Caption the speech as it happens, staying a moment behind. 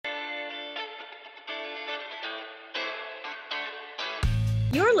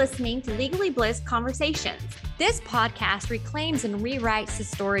You're listening to Legally Blissed Conversations. This podcast reclaims and rewrites the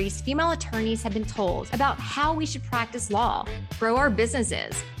stories female attorneys have been told about how we should practice law, grow our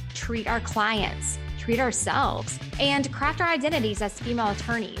businesses, treat our clients, treat ourselves, and craft our identities as female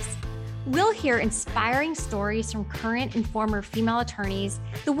attorneys. We'll hear inspiring stories from current and former female attorneys,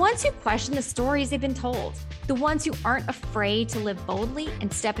 the ones who question the stories they've been told, the ones who aren't afraid to live boldly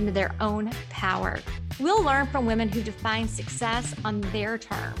and step into their own power. We'll learn from women who define success on their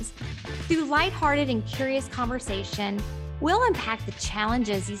terms. Through lighthearted and curious conversation, we'll unpack the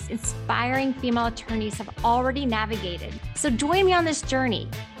challenges these inspiring female attorneys have already navigated. So join me on this journey.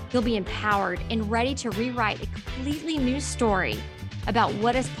 You'll be empowered and ready to rewrite a completely new story about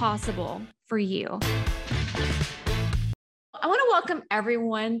what is possible for you. I want to welcome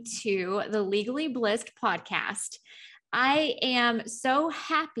everyone to the Legally Blissed podcast. I am so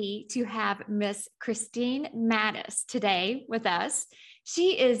happy to have Miss Christine Matus today with us.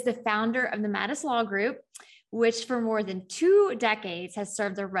 She is the founder of the Matus Law Group, which for more than 2 decades has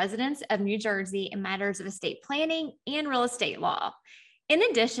served the residents of New Jersey in matters of estate planning and real estate law. In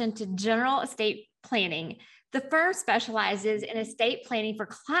addition to general estate planning, the firm specializes in estate planning for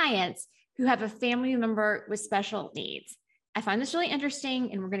clients who have a family member with special needs. I find this really interesting,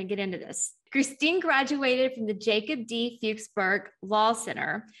 and we're going to get into this. Christine graduated from the Jacob D. Fuchsberg Law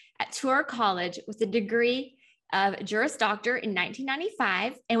Center at Touro College with a degree of Juris Doctor in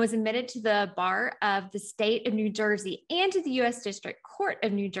 1995 and was admitted to the bar of the state of New Jersey and to the U.S. District Court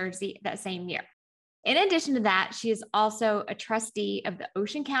of New Jersey that same year. In addition to that, she is also a trustee of the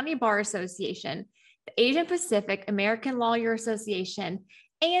Ocean County Bar Association, the Asian Pacific American Lawyer Association,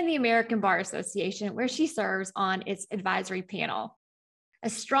 and the American Bar Association, where she serves on its advisory panel. A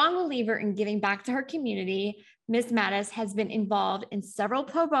strong believer in giving back to her community, Ms. Matus has been involved in several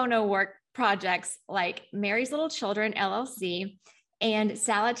pro bono work projects like Mary's Little Children, LLC, and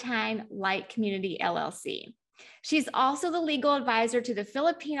Salatine Light Community, LLC. She's also the legal advisor to the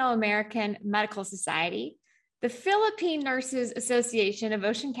Filipino American Medical Society, the Philippine Nurses Association of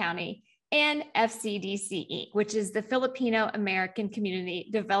Ocean County, and FCDC, which is the Filipino American Community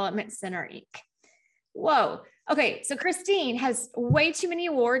Development Center, Inc. Whoa. Okay, so Christine has way too many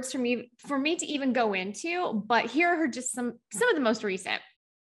awards for me to even go into, but here are just some of the most recent.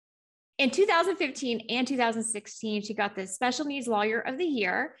 In 2015 and 2016, she got the Special Needs Lawyer of the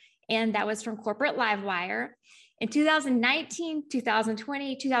Year, and that was from Corporate Livewire. In 2019,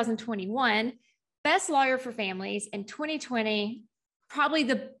 2020, 2021, Best Lawyer for Families. In 2020, probably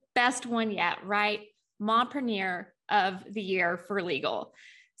the best one yet, right? Mompreneur of the Year for legal.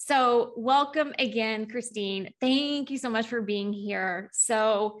 So welcome again, Christine. Thank you so much for being here.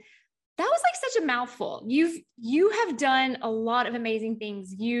 So that was like such a mouthful. You have done a lot of amazing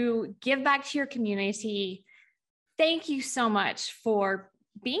things. You give back to your community. Thank you so much for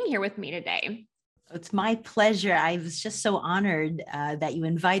being here with me today. It's my pleasure. I was just so honored that you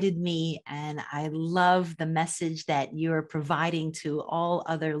invited me, and I love the message that you're providing to all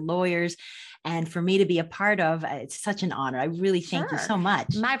other lawyers, and for me to be a part of. It's such an honor. I really thank you so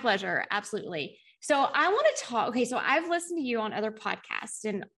much. My pleasure. Absolutely. So I want to talk. Okay. So I've listened to you on other podcasts,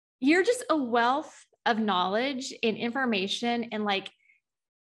 and you're just a wealth of knowledge and information and like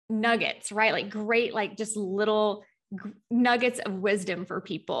nuggets, right? Like great, like just little nuggets of wisdom for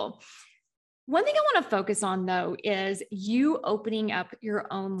people. One thing I want to focus on, though, is you opening up your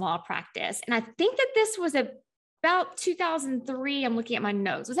own law practice. And I think that this was about 2003. I'm looking at my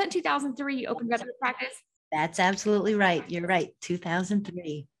notes. Was that 2003 you opened up your practice? That's absolutely right. You're right.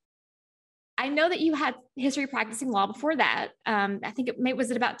 2003. I know that you had history practicing law before that. I think was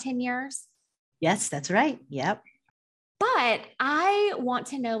it about 10 years? Yes, that's right. Yep. But I want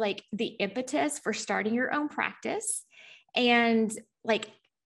to know like the impetus for starting your own practice and like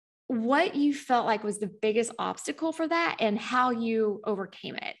what you felt like was the biggest obstacle for that and how you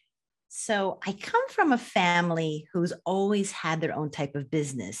overcame it. So I come from a family who's always had their own type of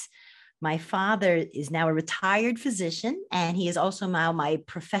business. My father is now a retired physician, and he is also now my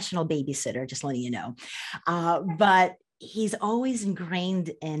professional babysitter, just letting you know. But he's always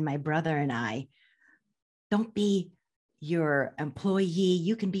ingrained in my brother and I, don't be your employee.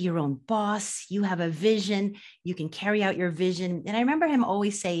 You can be your own boss. You have a vision. You can carry out your vision. And I remember him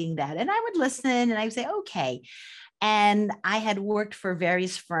always saying that. And I would listen and I would say, okay. And I had worked for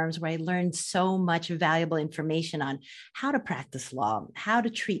various firms where I learned so much valuable information on how to practice law, how to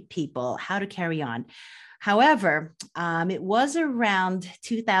treat people, how to carry on. However, it was around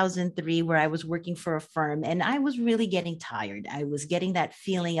 2003 where I was working for a firm and I was really getting tired. I was getting that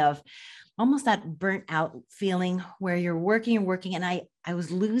feeling of almost that burnt out feeling where you're working and working. And I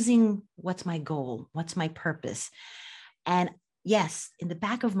was losing what's my goal, what's my purpose. And yes, in the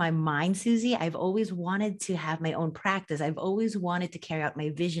back of my mind, Susie, I've always wanted to have my own practice. I've always wanted to carry out my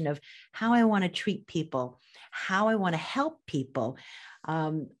vision of how I want to treat people, how I want to help people.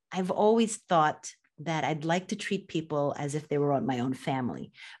 I've always thought that I'd like to treat people as if they were my own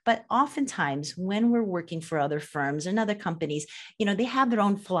family. But oftentimes when we're working for other firms and other companies, they have their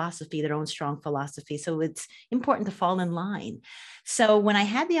own philosophy, their own strong philosophy. So it's important to fall in line. So when I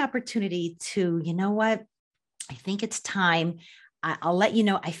had the opportunity to, you know what, I think it's time. I'll let you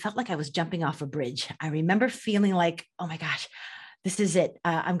know, I felt like I was jumping off a bridge. I remember feeling like, oh my gosh, this is it.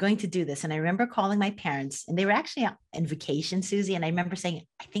 I'm going to do this. And I remember calling my parents, and they were actually on vacation, Susie. And I remember saying,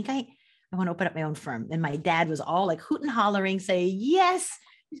 I think I want to open up my own firm. And my dad was all like hooting, hollering, saying, yes,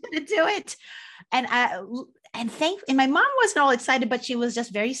 he's going to do it. And my mom wasn't all excited, but she was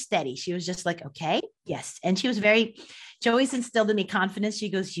just very steady. She was just like, okay, yes. And she always instilled in me confidence. She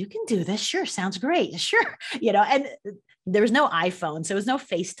goes, you can do this. Sure. Sounds great. Sure. And there was no iPhone. So there was no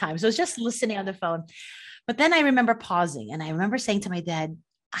FaceTime. So it was just listening on the phone. But then I remember pausing, and I remember saying to my dad,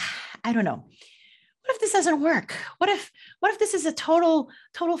 I don't know. What if this doesn't work? What if this is a total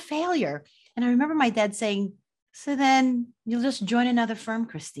failure? And I remember my dad saying, so then you'll just join another firm,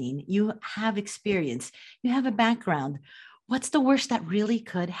 Christine. You have experience. You have a background. What's the worst that really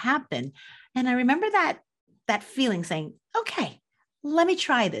could happen? And I remember that feeling saying, okay, let me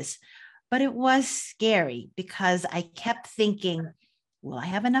try this. But it was scary because I kept thinking, will I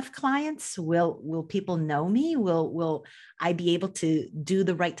have enough clients? Will people know me? Will I be able to do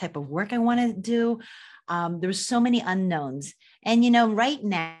the right type of work I want to do? There's so many unknowns. And, right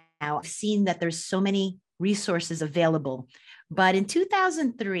now I've seen that there's so many resources available. But in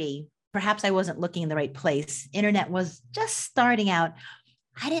 2003, perhaps I wasn't looking in the right place. Internet was just starting out.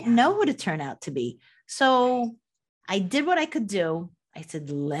 I didn't know who to turn out to be. So I did what I could do. I said,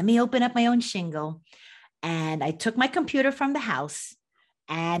 let me open up my own shingle. And I took my computer from the house,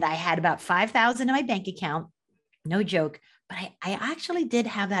 and I had about 5,000 in my bank account. No joke. But I actually did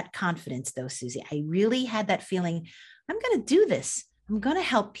have that confidence though, Susie. I really had that feeling, I'm going to do this. I'm going to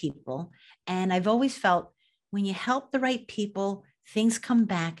help people. And I've always felt when you help the right people, things come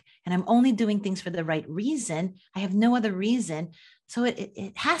back, and I'm only doing things for the right reason. I have no other reason. So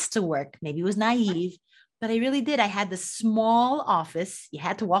it has to work. Maybe it was naive, but I really did. I had this small office. You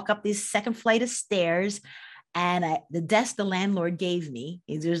had to walk up this second flight of stairs. And the desk the landlord gave me,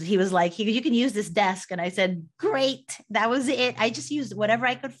 he was like, you can use this desk. And I said, great. That was it. I just used whatever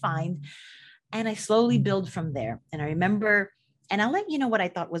I could find. And I slowly built from there. And I remember, and I'll let you know what I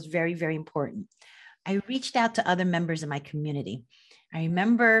thought was very, very important. I reached out to other members of my community. I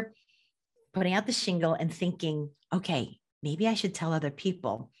remember putting out the shingle and thinking, okay, maybe I should tell other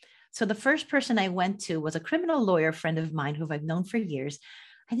people. So the first person I went to was a criminal lawyer friend of mine who I've known for years.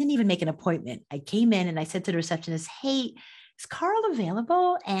 I didn't even make an appointment. I came in and I said to the receptionist, hey, is Carl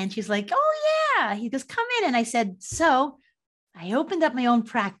available? And she's like, oh yeah. He goes, come in. And I said, so I opened up my own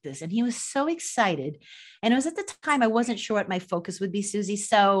practice, and he was so excited. And it was at the time I wasn't sure what my focus would be, Susie.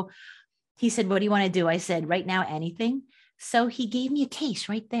 So he said, what do you want to do? I said, right now, anything. So he gave me a case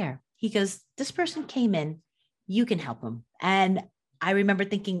right there. He goes, this person came in, you can help him. And I remember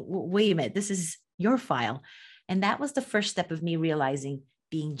thinking, wait a minute, this is your file. And that was the first step of me realizing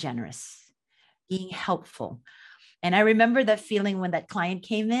being generous, being helpful. And I remember that feeling when that client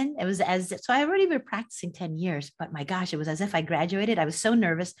came in. It was so I already been practicing 10 years, but my gosh, it was as if I graduated. I was so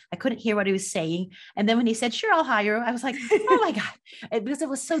nervous. I couldn't hear what he was saying. And then when he said, sure, I'll hire you, I was like, oh my God, because it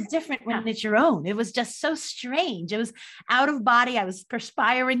was so different when it's your own. It was just so strange. It was out of body. I was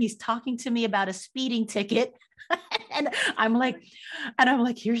perspiring. He's talking to me about a speeding ticket. And I'm like,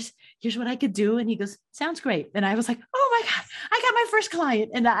 here's what I could do. And he goes, sounds great. And I was like, oh my God, I got my first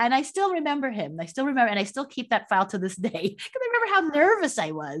client. And I still remember him. And I still keep that file to this day because I remember how nervous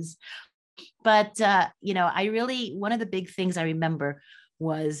I was. But, one of the big things I remember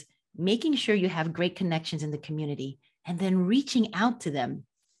was making sure you have great connections in the community and then reaching out to them,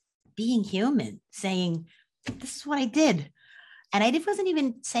 being human, saying, this is what I did. And I wasn't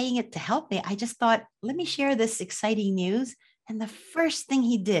even saying it to help me. I just thought, let me share this exciting news. And the first thing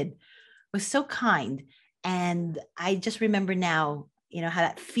he did was so kind. And I just remember now, how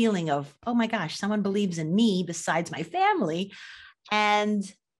that feeling of, oh my gosh, someone believes in me besides my family. And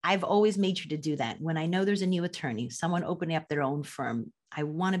I've always made sure to do that. When I know there's a new attorney, someone opening up their own firm, I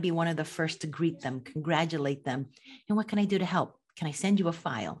want to be one of the first to greet them, congratulate them. And what can I do to help? Can I send you a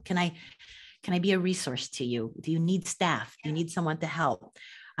file? Can I be a resource to you? Do you need staff? Do you need someone to help?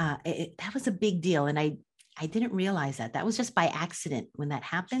 That was a big deal. And I didn't realize that. That was just by accident when that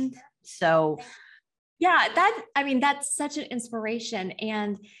happened. So yeah, that's such an inspiration.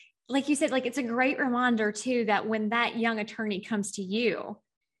 And like you said, like, it's a great reminder too, that when that young attorney comes to you,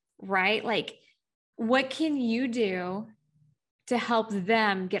 right? Like, what can you do to help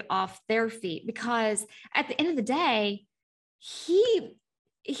them get off their feet? Because at the end of the day, he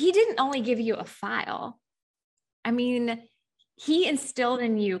didn't only give you a file. I mean, he instilled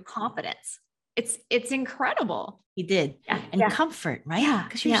in you confidence. It's incredible. He did. Yeah, And comfort, right?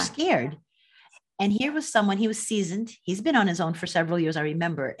 Because you're scared. And here was someone, he was seasoned. He's been on his own for several years, I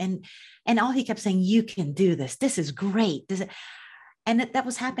remember. And all he kept saying, you can do this. This is great. And that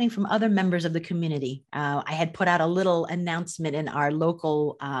was happening from other members of the community. I had put out a little announcement in our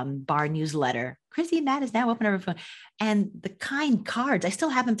local bar newsletter. Christine Matus now open her phone. And the kind cards, I still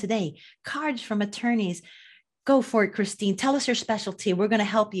have them today, cards from attorneys. Go for it, Christine. Tell us your specialty. We're going to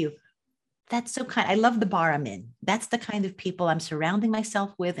help you. That's so kind. I love the bar I'm in. That's the kind of people I'm surrounding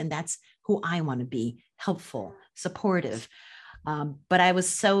myself with. And that's who I want to be: helpful, supportive. But I was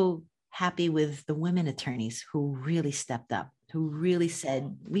so happy with the women attorneys who really stepped up, who really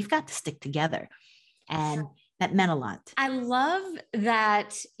said, we've got to stick together. And that meant a lot. I love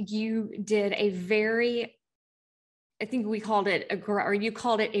that you did a very, I think we called it you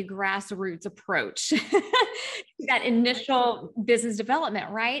called it a grassroots approach, that initial business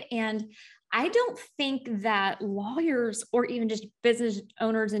development, right? And I don't think that lawyers or even just business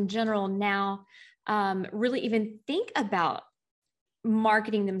owners in general now really even think about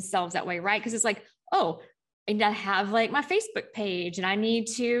marketing themselves that way, right? Because it's like, oh, I need to have like my Facebook page, and I need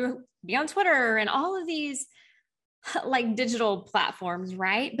to be on Twitter and all of these like digital platforms,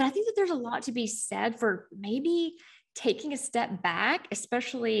 right? But I think that there's a lot to be said for maybe taking a step back,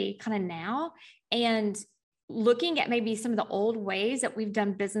 especially kind of now, and looking at maybe some of the old ways that we've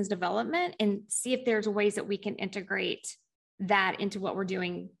done business development and see if there's ways that we can integrate that into what we're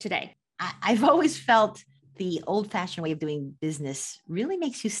doing today. I've always felt the old-fashioned way of doing business really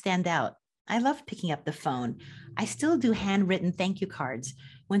makes you stand out. I love picking up the phone. I still do handwritten thank you cards.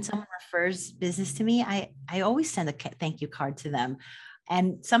 When someone refers business to me, I always send a thank you card to them.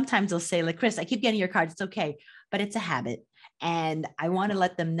 And sometimes they'll say, like, Chris, I keep getting your cards. It's okay, but it's a habit. And I want to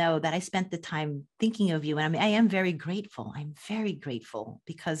let them know that I spent the time thinking of you. And I am very grateful. I'm very grateful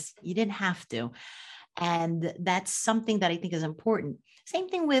because you didn't have to. And that's something that I think is important. Same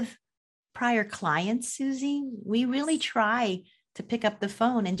thing with prior clients, Susie. We really try to pick up the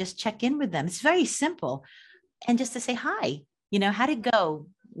phone and just check in with them. It's very simple. And just to say, hi, how'd it go?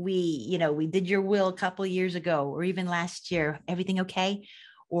 We did your will a couple of years ago, or even last year. Everything okay?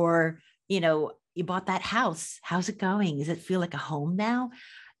 Or, you bought that house. How's it going? Does it feel like a home now?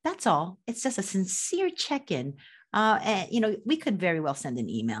 That's all. It's just a sincere check-in. And, we could very well send an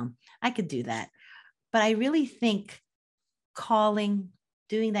email. I could do that. But I really think calling,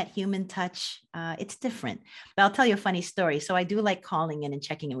 doing that human touch, it's different. But I'll tell you a funny story. So I do like calling in and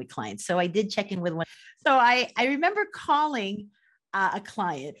checking in with clients. So I did check in with one. So I remember calling a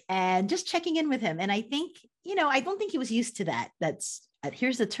client and just checking in with him. And I think, I don't think he was used to that.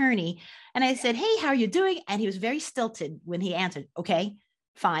 Here's the attorney. And I said, hey, how are you doing? And he was very stilted when he answered, okay,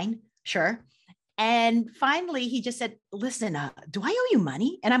 fine, sure. And finally, he just said, listen, do I owe you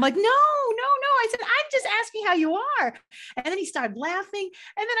money? And I'm like, no. I said, I'm just asking how you are. And then he started laughing.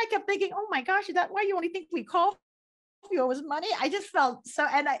 And then I kept thinking, oh my gosh, is that why you only think we call you owe us money? I just felt so,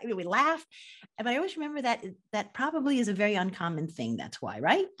 and we laughed. But I always remember that probably is a very uncommon thing. That's why,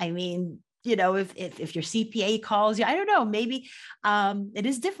 right? I mean, if your CPA calls you, I don't know, maybe it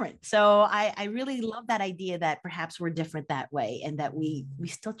is different. So I really love that idea that perhaps we're different that way, and that we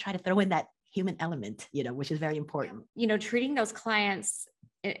still try to throw in that human element, which is very important. Treating those clients,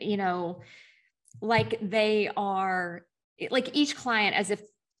 like they are, like each client as if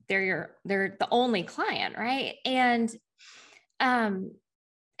they're the only client, right? And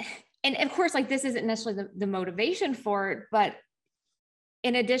of course, like, this isn't necessarily the motivation for it, but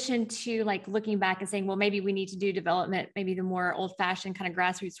in addition to like looking back and saying, well, maybe we need to do development, maybe the more old-fashioned kind of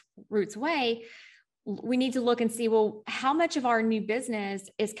grassroots way, we need to look and see, well, how much of our new business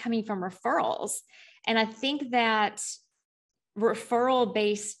is coming from referrals? And I think that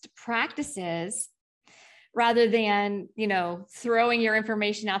referral-based practices, rather than, throwing your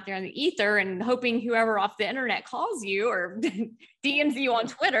information out there in the ether and hoping whoever off the internet calls you or DMs you on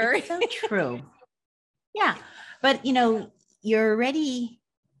Twitter. It's so true. Yeah. But, you're already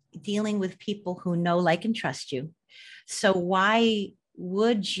dealing with people who know, like, and trust you. So why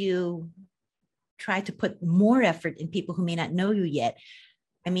would you try to put more effort in people who may not know you yet?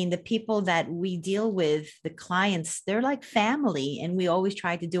 I mean, the people that we deal with, the clients, they're like family. And we always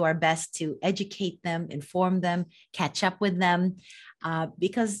try to do our best to educate them, inform them, catch up with them.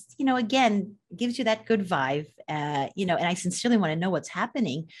 Because, again, it gives you that good vibe, and I sincerely want to know what's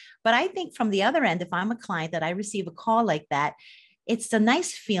happening. But I think from the other end, if I'm a client that I receive a call like that, it's a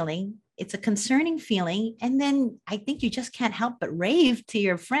nice feeling. It's a concerning feeling. And then I think you just can't help but rave to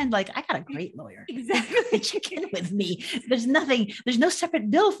your friend, like, I got a great lawyer. Exactly. Check in with me. There's no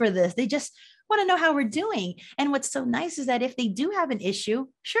separate bill for this. They just want to know how we're doing. And what's so nice is that if they do have an issue,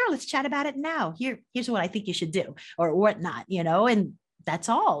 sure, let's chat about it now. Here's what I think you should do or whatnot, and that's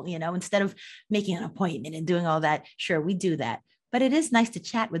all, instead of making an appointment and doing all that. Sure, we do that. But it is nice to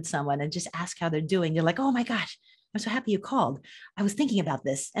chat with someone and just ask how they're doing. You're like, oh my gosh, I'm so happy you called. I was thinking about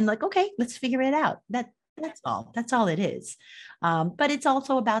this, and like, okay, let's figure it out. That's all. That's all it is. But it's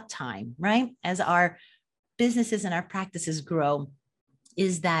also about time, right? As our businesses and our practices grow,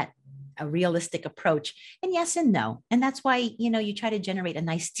 is that a realistic approach? And yes and no. And that's why, you try to generate a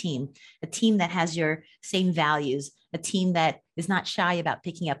nice team, a team that has your same values, a team that is not shy about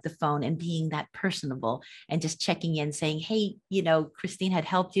picking up the phone and being that personable and just checking in saying, hey, Christine had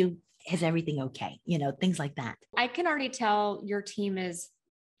helped you. Is everything okay? Things like that. I can already tell your team is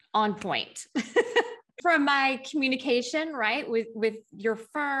on point. From my communication, right, with your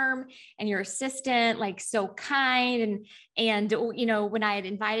firm and your assistant, like so kind. And when I had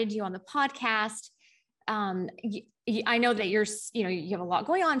invited you on the podcast, I know that you have a lot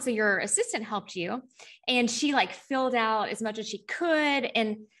going on. So your assistant helped you, and she like filled out as much as she could.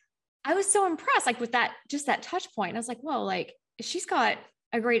 And I was so impressed, like with that, just that touch point. I was like, whoa, like she's got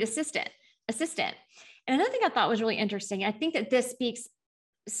a great assistant. And another thing I thought was really interesting, I think that this speaks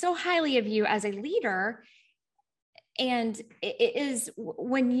so highly of you as a leader. And it is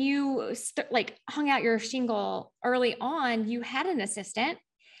when you hung out your shingle early on, you had an assistant,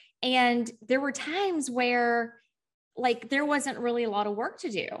 and there were times where like there wasn't really a lot of work to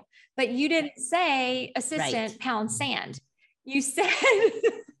do, but you didn't say assistant pound sand. You said,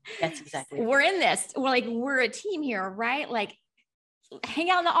 that's exactly we're in this. We're a team here, right? Like hang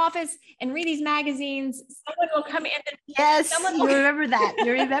out in the office and read these magazines. Someone will come in. Yes, you remember that.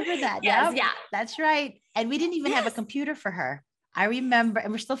 You remember that. Yes, yeah, that's right. And we didn't even have a computer for her. I remember,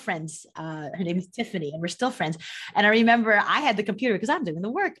 and we're still friends. Her name is Tiffany, and we're still friends. And I remember I had the computer because I'm doing the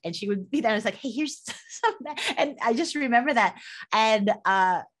work, and she would be there. And it's like, hey, here's something. And I just remember that. And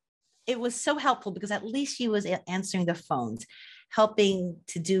it was so helpful because at least she was answering the phones, helping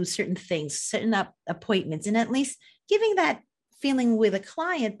to do certain things, setting up appointments, and at least giving that feeling with a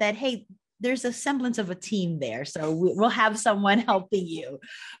client that, hey, there's a semblance of a team there. So we'll have someone helping you.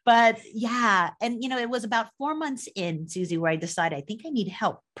 But yeah. And, it was about 4 months in, Susie, where I decided, I think I need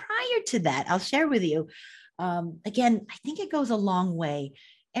help. Prior to that, I'll share with you. Again, I think it goes a long way.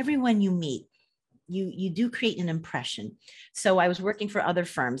 Everyone you meet, you do create an impression. So I was working for other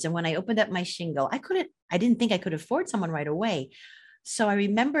firms. And when I opened up my shingle, I didn't think I could afford someone right away. So I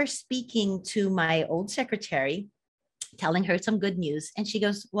remember speaking to my old secretary, telling her some good news. And she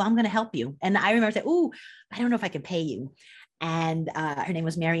goes, well, I'm going to help you. And I remember saying, oh, I don't know if I can pay you. And her name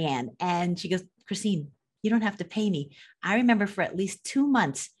was Marianne. And she goes, Christine, you don't have to pay me. I remember for at least 2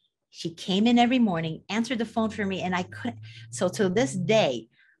 months, she came in every morning, answered the phone for me. And I couldn't. So to this day,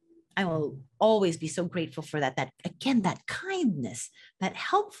 I will always be so grateful for that. That again, that kindness, that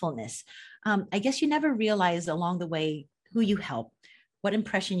helpfulness. I guess you never realize along the way who you help, what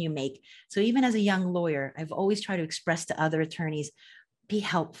impression you make. So even as a young lawyer, I've always tried to express to other attorneys, be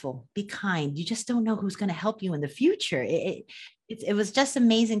helpful, be kind. You just don't know who's going to help you in the future. It was just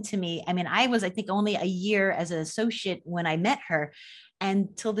amazing to me. I mean, I think only a year as an associate when I met her,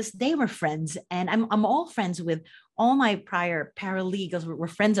 and till this day we're friends. And I'm all friends with all my prior paralegals. We're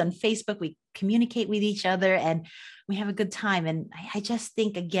friends on Facebook. We communicate with each other and we have a good time. And I just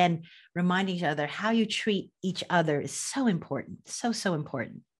think, again, reminding each other how you treat each other is so important. So, so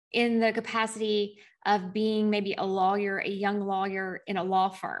important. In the capacity of being maybe a lawyer, a young lawyer in a law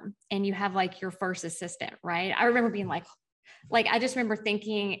firm, and you have like your first assistant, right? I remember being like, I just remember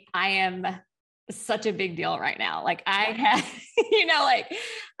thinking I am such a big deal right now. Like I have, I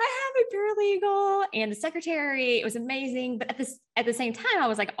have a paralegal and a secretary. It was amazing. But at the same time, I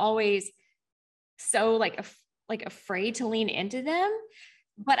was like always so afraid to lean into them.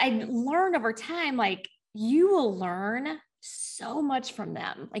 But I learned over time, like you will learn so much from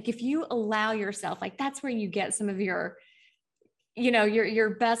them. Like if you allow yourself, like that's where you get some of your,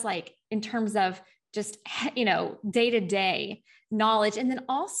 your best, like in terms of just, day-to-day knowledge. And then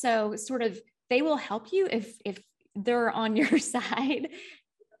also sort of, they will help you if they're on your side,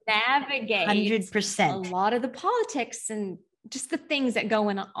 navigate 100% a lot of the politics and just the things that go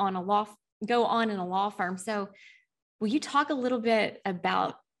on in a law firm. So will you talk a little bit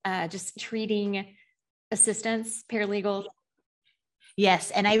about just treating assistants, paralegals?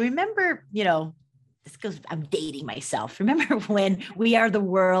 Yes. And I remember, I'm dating myself. Remember when We Are the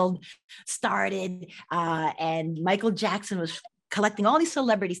World started and Michael Jackson was collecting all these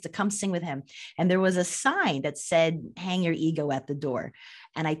celebrities to come sing with him. And there was a sign that said, hang your ego at the door.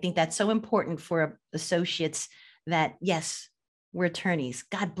 And I think that's so important for associates that, yes, we're attorneys.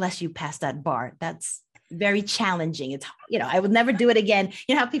 God bless you past that bar. That's very challenging. It's, I would never do it again.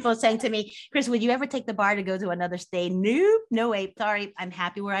 You know how people are saying to me, Chris, would you ever take the bar to go to another state? Nope, no way. Sorry, I'm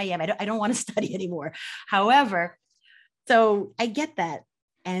happy where I am. I don't want to study anymore. However, so I get that.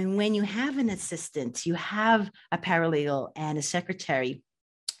 And when you have an assistant, you have a paralegal and a secretary,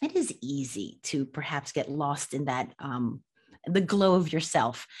 it is easy to perhaps get lost in that, the glow of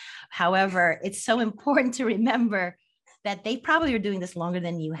yourself. However, it's so important to remember that they probably are doing this longer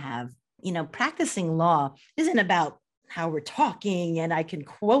than you have. Practicing law isn't about how we're talking and I can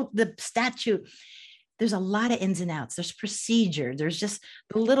quote the statute. There's a lot of ins and outs. There's procedure. There's just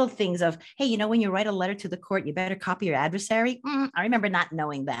the little things of, hey, when you write a letter to the court, you better copy your adversary. I remember not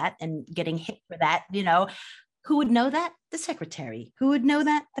knowing that and getting hit for that. Who would know that? The secretary. Who would know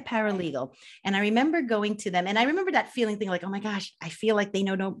that? The paralegal. And I remember going to them and I remember that feeling thing like, oh my gosh, I feel like they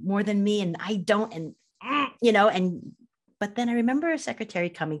know no more than me and I don't. But then I remember a secretary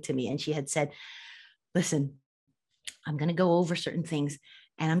coming to me and she had said, listen, I'm going to go over certain things.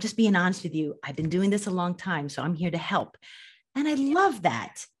 And I'm just being honest with you. I've been doing this a long time, so I'm here to help. And I love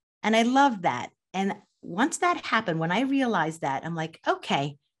that. And once that happened, when I realized that, I'm like,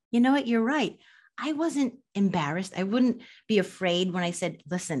 okay, you know what? You're right. I wasn't embarrassed. I wouldn't be afraid when I said,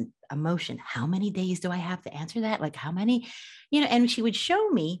 listen, emotion, how many days do I have to answer that? Like how many, and she would show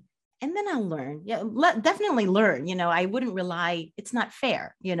me. And then I'll learn. Yeah, definitely learn. I wouldn't rely. It's not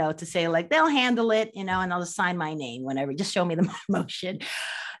fair, to say like they'll handle it, and I'll just sign my name whenever. Just show me the motion.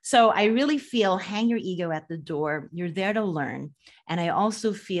 So I really feel hang your ego at the door. You're there to learn. And I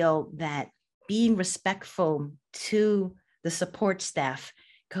also feel that being respectful to the support staff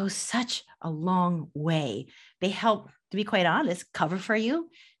goes such a long way. They help, to be quite honest, cover for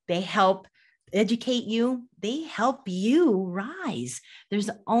you. They help educate you. They help you rise. There's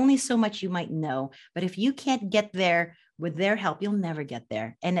only so much you might know, but if you can't get there with their help, you'll never get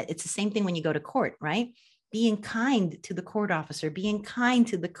there. And it's the same thing when you go to court, right? Being kind to the court officer, being kind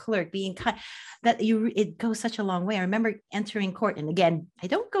to the clerk, being kind, it goes such a long way. I remember entering court, and again, I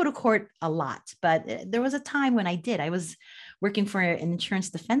don't go to court a lot, but there was a time when I did. I was working for an insurance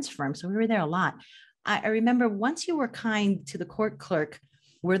defense firm, so we were there a lot. I remember once you were kind to the court clerk,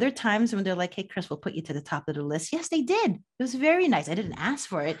 were there times when they're like, hey, Chris, we'll put you to the top of the list? Yes, they did. It was very nice. I didn't ask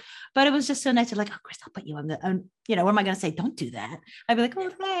for it, but it was just so nice. They're like, oh, Chris, I'll put you on the, what am I going to say? Don't do that. I'd be like,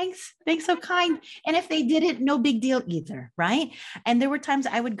 oh, thanks. Thanks, so kind. And if they did it, no big deal either, right? And there were times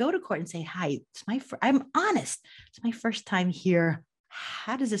I would go to court and say, hi, I'm honest. It's my first time here.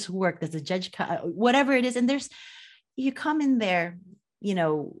 How does this work? Does the judge, whatever it is? And you come in there,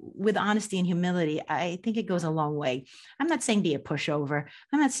 with honesty and humility. I think it goes a long way. I'm not saying be a pushover.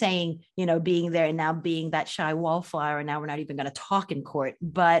 I'm not saying, being there and now being that shy wallflower and now we're not even going to talk in court.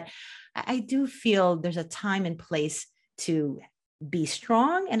 But I do feel there's a time and place to be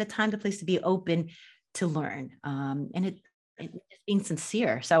strong and a time and place to be open to learn. And it being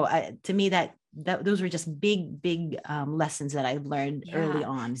sincere. So to me, that those were just big lessons that I learned early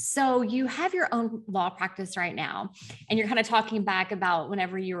on. So you have your own law practice right now, and you're kind of talking back about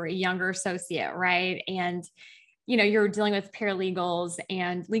whenever you were a younger associate, right? And, you're dealing with paralegals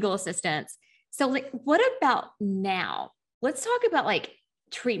and legal assistants. So like, what about now? Let's talk about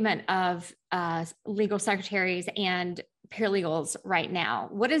treatment of legal secretaries and paralegals right now.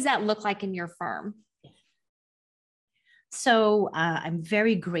 What does that look like in your firm? So I'm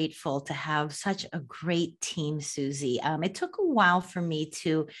very grateful to have such a great team, Susie. It took a while for me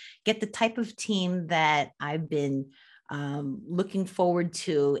to get the type of team that I've been looking forward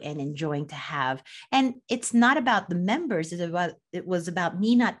to and enjoying to have. And it's not about the members. It was about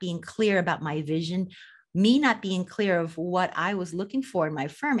me not being clear about my vision, me not being clear of what I was looking for in my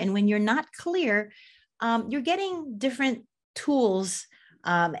firm. And when you're not clear, you're getting different tools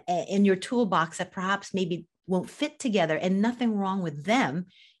in your toolbox that perhaps maybe won't fit together, and nothing wrong with them.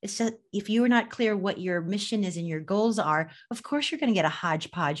 It's just if you're not clear what your mission is and your goals are, of course, you're going to get a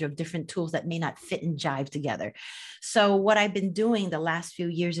hodgepodge of different tools that may not fit and jive together. So what I've been doing the last few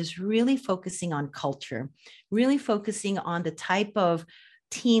years is really focusing on culture, really focusing on the type of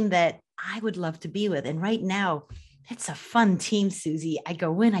team that I would love to be with. And right now, it's a fun team, Susie. I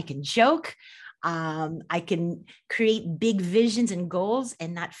go in, I can joke. I can create big visions and goals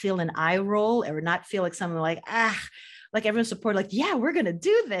and not feel an eye roll or not feel like something like everyone's support, like, yeah, we're going to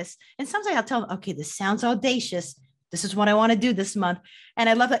do this. And sometimes I'll tell them, okay, this sounds audacious. This is what I want to do this month. And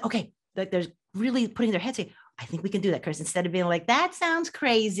I love that. Okay. Like they're really putting their head, say, I think we can do that, Chris, instead of being like, that sounds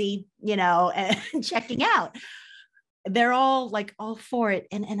crazy, and checking out. They're all like all for it.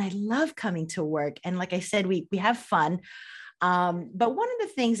 And I love coming to work. And like I said, we have fun. But one of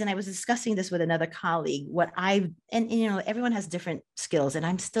the things, and I was discussing this with another colleague, everyone has different skills and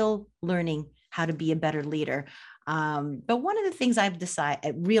I'm still learning how to be a better leader. But one of the things I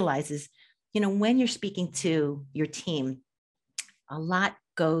realize is, when you're speaking to your team, a lot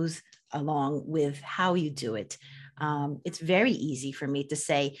goes along with how you do it. It's very easy for me to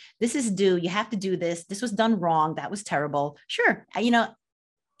say, this is due, you have to do this. This was done wrong. That was terrible. Sure.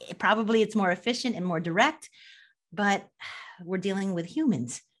 Probably it's more efficient and more direct, but we're dealing with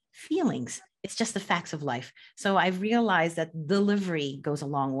humans, feelings. It's just the facts of life. So I've realized that delivery goes a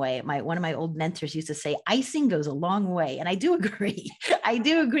long way. One of my old mentors used to say, icing goes a long way. And I do agree. I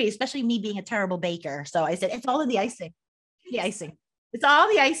do agree, especially me being a terrible baker. So I said, it's all in the icing. The icing. It's all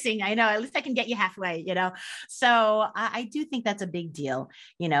the icing. I know, at least I can get you halfway, So I do think that's a big deal,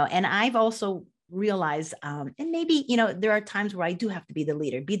 and I've also realized, and maybe, there are times where I do have to be the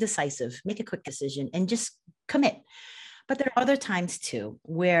leader, be decisive, make a quick decision and just commit. But there are other times too,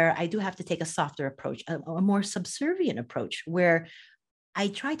 where I do have to take a softer approach, a more subservient approach, where I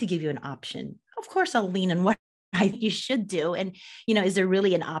try to give you an option. Of course, I'll lean on what you should do. And, is there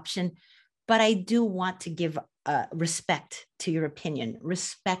really an option? But I do want to give respect to your opinion,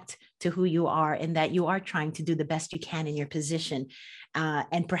 respect to who you are, and that you are trying to do the best you can in your position.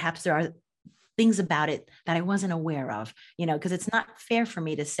 And perhaps there are things about it that I wasn't aware of, because it's not fair for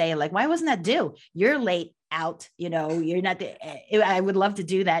me to say, like, why wasn't that due? You're late out, you're not, I would love to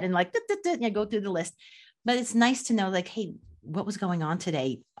do that. And like, go through the list, but it's nice to know, like, hey, what was going on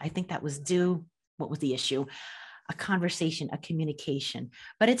today? I think that was due. What was the issue? A conversation, a communication,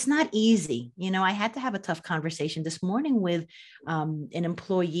 but it's not easy. I had to have a tough conversation this morning with an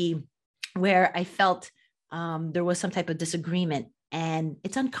employee where I felt there was some type of disagreement and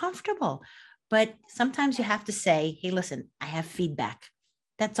it's uncomfortable, but sometimes you have to say, hey, listen, I have feedback.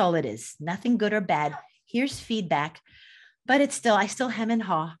 That's all it is. Nothing good or bad. Here's feedback, but I still hem and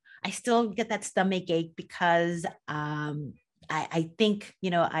haw. I still get that stomach ache because I think,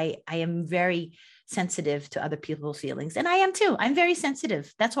 I am very sensitive to other people's feelings. And I am too. I'm very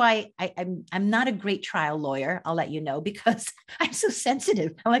sensitive. That's why I'm not a great trial lawyer. I'll let you know, because I'm so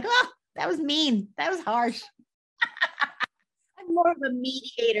sensitive. I'm like, oh, that was mean. That was harsh. I'm more of a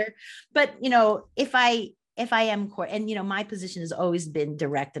mediator, but if I am court, and my position has always been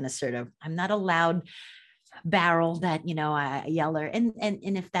direct and assertive. I'm not a loud barrel that, a yeller. And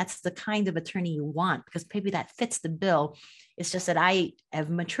if that's the kind of attorney you want, because maybe that fits the bill, it's just that I have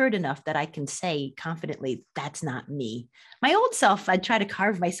matured enough that I can say confidently, that's not me. My old self, I'd try to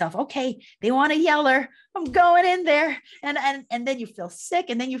carve myself. Okay, they want a yeller. I'm going in there. And then you feel sick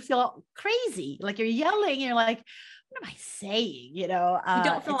and then you feel crazy. Like you're yelling and you're like, what am I saying? You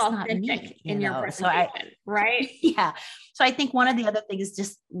don't feel authentic in your presentation, right? Yeah. So I think one of the other things is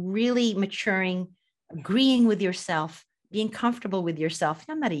just really maturing, agreeing with yourself, being comfortable with yourself.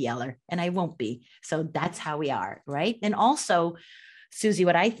 I'm not a yeller and I won't be. So that's how we are. Right. And also, Susie,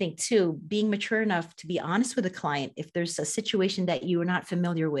 what I think too, being mature enough to be honest with a client. If there's a situation that you are not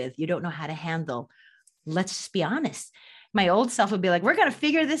familiar with, you don't know how to handle, let's just be honest. My old self would be like, we're going to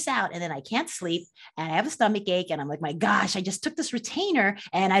figure this out. And then I can't sleep and I have a stomach ache. And I'm like, my gosh, I just took this retainer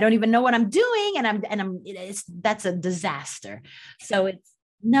and I don't even know what I'm doing. That's a disaster. So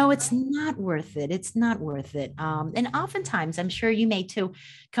it's not worth it. It's not worth it. And oftentimes I'm sure you may too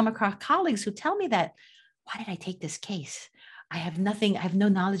come across colleagues who tell me that, why did I take this case? I have no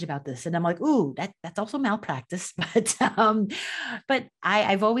knowledge about this. And I'm like, ooh, that's also malpractice. But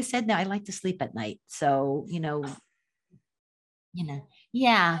I've always said, no, I like to sleep at night. So,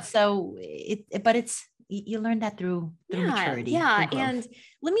 yeah. So you learn that through maturity. Yeah. And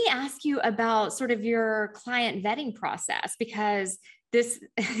let me ask you about sort of your client vetting process, because this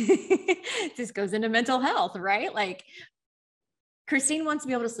goes into mental health, right? Like Christine wants to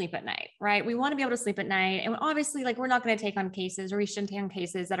be able to sleep at night, right? We want to be able to sleep at night. And obviously, like, we're not going to take on cases, or we shouldn't take on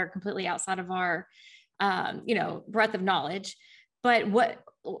cases that are completely outside of our, breadth of knowledge. But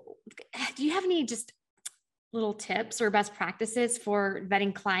do you have any just little tips or best practices for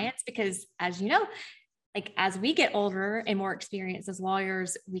vetting clients? Because as you know, like as we get older and more experienced as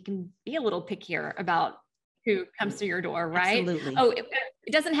lawyers, we can be a little pickier about who comes through your door, right? Absolutely. Oh,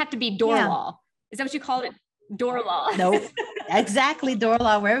 it doesn't have to be door law. Is that what you called it? Door law. Nope. exactly, door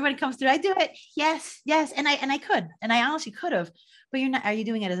law, where everybody comes through. I do it. Yes, yes. And I honestly could have, but you're not, are you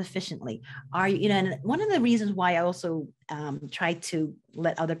doing it as efficiently? Are you, and one of the reasons why I also try to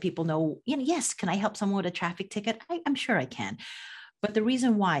let other people know, yes, can I help someone with a traffic ticket? I'm sure I can. But the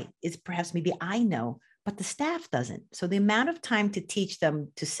reason why is perhaps maybe I know, but the staff doesn't. So the amount of time to teach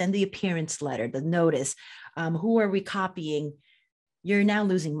them to send the appearance letter, the notice, who are we copying? You're now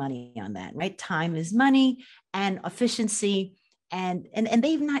losing money on that, right? Time is money, and efficiency. And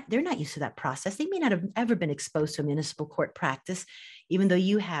they're not used to that process. They may not have ever been exposed to a municipal court practice, even though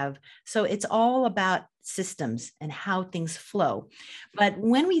you have. So it's all about systems and how things flow. But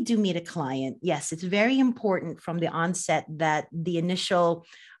when we do meet a client, yes, it's very important from the onset that the initial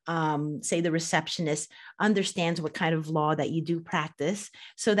say the receptionist understands what kind of law that you do practice,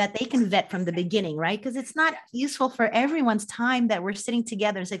 so that they can vet from the beginning, right? Because it's not useful for everyone's time that we're sitting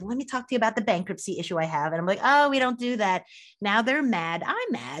together and say, let me talk to you about the bankruptcy issue I have. And I'm like, oh, we don't do that. Now they're mad.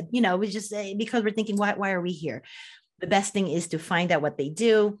 I'm mad. We just because we're thinking, why are we here? The best thing is to find out what they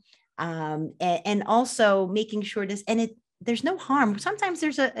do. And also making sure this, and there's no harm. Sometimes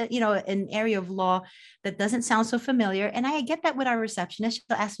there's an area of law that doesn't sound so familiar. And I get that with our receptionist.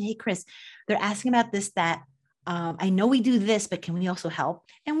 She'll ask me, hey, Chris, they're asking about this, that. I know we do this, but can we also help?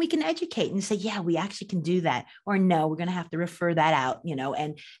 And we can educate and say, yeah, we actually can do that. Or no, we're going to have to refer that out,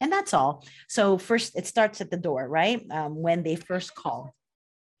 and that's all. So first it starts at the door, right? When they first call.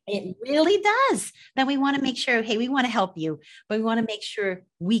 It really does. Then we want to make sure, hey, we want to help you, but we want to make sure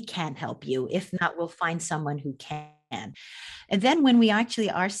we can help you. If not, we'll find someone who can. And then when we actually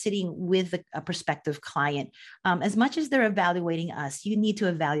are sitting with a prospective client, as much as they're evaluating us, you need to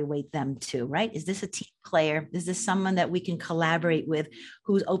evaluate them too, right? Is this a team player? Is this someone that we can collaborate with,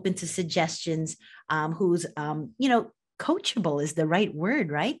 who's open to suggestions, who's, coachable is the right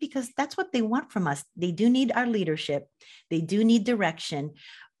word, right? Because that's what they want from us. They do need our leadership. They do need direction,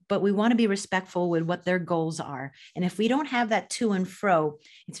 but we want to be respectful with what their goals are. And if we don't have that to and fro,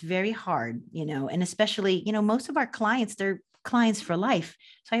 it's very hard, and especially, most of our clients, they're clients for life.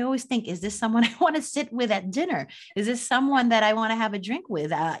 So I always think, is this someone I want to sit with at dinner? Is this someone that I want to have a drink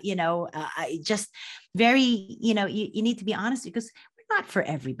with? I just very, you need to be honest, because we're not for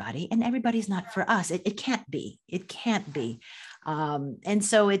everybody and everybody's not for us. It can't be. It can't be. And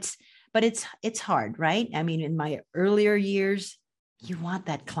so it's hard, right? I mean, in my earlier years, you want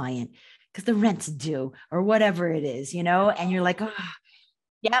that client because the rent's due or whatever it is, and you're like, oh,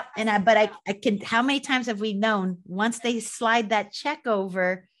 yeah. But I can, how many times have we known once they slide that check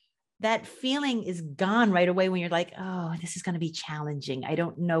over, that feeling is gone right away when you're like, oh, this is going to be challenging. I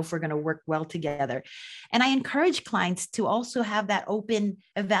don't know if we're going to work well together. And I encourage clients to also have that open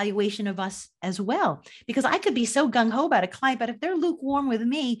evaluation of us as well, because I could be so gung-ho about a client, but if they're lukewarm with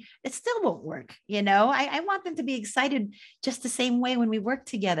me, it still won't work. I want them to be excited just the same way when we work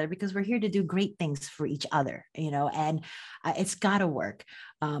together, because we're here to do great things for each other, and it's got to work.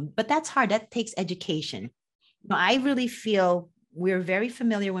 But that's hard. That takes education. I really feel we're very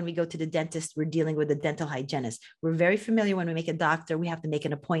familiar when we go to the dentist, we're dealing with a dental hygienist. We're very familiar when we make a doctor, we have to make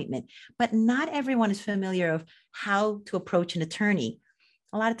an appointment, but not everyone is familiar of how to approach an attorney.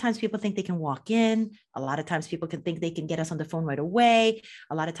 A lot of times people think they can walk in. A lot of times people can think they can get us on the phone right away.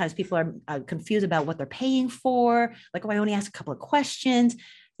 A lot of times people are confused about what they're paying for. Like, oh, I only ask a couple of questions.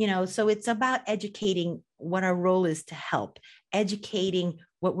 So it's about educating what our role is to help, educating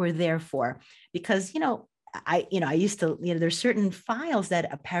what we're there for, because, I used to, there's certain files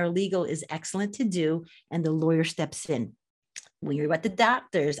that a paralegal is excellent to do and the lawyer steps in. When you're at the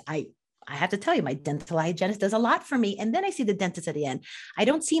doctors, I have to tell you, my dental hygienist does a lot for me. And then I see the dentist at the end. I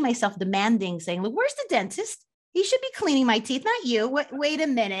don't see myself demanding, saying, look, where's the dentist? He should be cleaning my teeth, not you. Wait a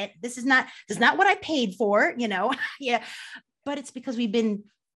minute. This is not what I paid for, Yeah. But it's because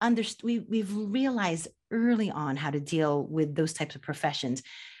we've realized early on how to deal with those types of professions.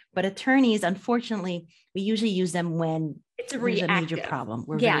 But attorneys, unfortunately, we usually use them when it's a major problem.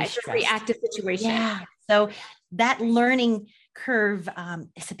 It's a reactive situation. Yeah. So that learning curve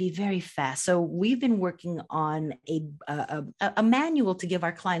is to be very fast. So we've been working on a manual to give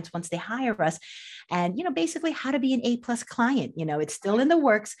our clients once they hire us, and basically how to be an A+ client. It's still in the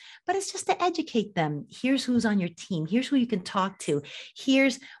works, but it's just to educate them. Here's who's on your team. Here's who you can talk to.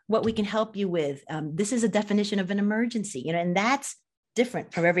 Here's what we can help you with. This is a definition of an emergency. And that's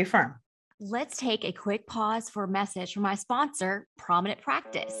different from every firm. Let's take a quick pause for a message from my sponsor, Prominent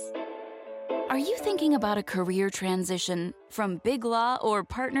Practice. Are you thinking about a career transition from big law or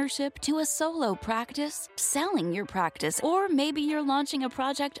partnership to a solo practice, selling your practice, or maybe you're launching a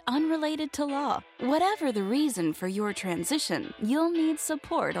project unrelated to law? Whatever the reason for your transition, you'll need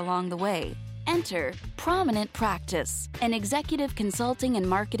support along the way. Enter Prominent Practice, an executive consulting and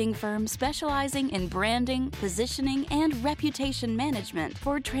marketing firm specializing in branding, positioning, and reputation management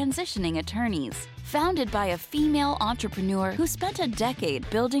for transitioning attorneys. Founded by a female entrepreneur who spent a decade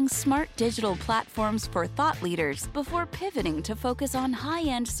building smart digital platforms for thought leaders before pivoting to focus on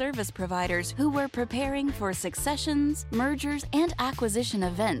high-end service providers who were preparing for successions, mergers, and acquisition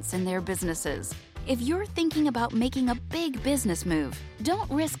events in their businesses. If you're thinking about making a big business move, don't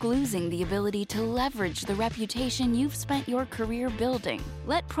risk losing the ability to leverage the reputation you've spent your career building.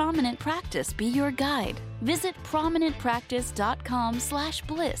 Let Prominent Practice be your guide. Visit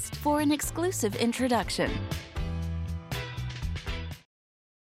prominentpractice.com/blissed for an exclusive introduction.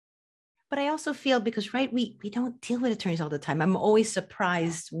 But I also feel because, right, we don't deal with attorneys all the time. I'm always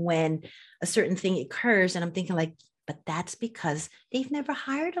surprised when a certain thing occurs and I'm thinking like, but that's because they've never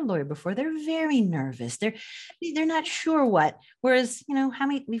hired a lawyer before. They're very nervous. They're not sure what. Whereas,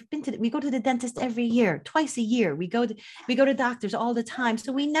 we go to the dentist every year, twice a year. We go to doctors all the time.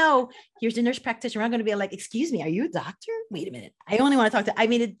 So we know here's a nurse practitioner. I'm going to be like, excuse me, are you a doctor? Wait a minute. I only want to talk to,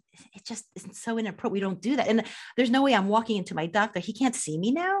 it just isn't so inappropriate. We don't do that. And there's no way I'm walking into my doctor. He can't see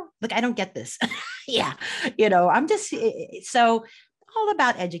me now. Like, I don't get this. Yeah. I'm just so all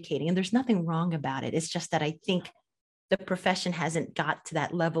about educating, and there's nothing wrong about it. It's just that I think the profession hasn't got to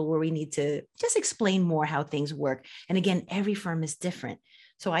that level where we need to just explain more how things work. And again, every firm is different.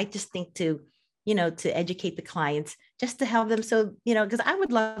 So I just think to educate the clients, just to help them. So, because I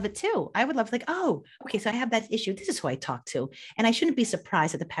would love it too. I would love like, oh, okay, so I have that issue. This is who I talk to. And I shouldn't be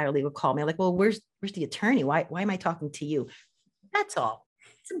surprised that the paralegal call me like, well, where's the attorney? Why am I talking to you? That's all.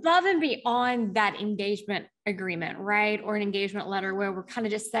 It's above and beyond that engagement agreement, right? Or an engagement letter where we're kind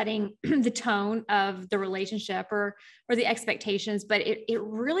of just setting the tone of the relationship or the expectations, but it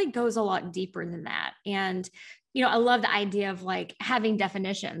really goes a lot deeper than that. And, I love the idea of like having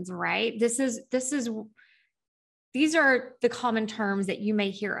definitions, right? These are the common terms that you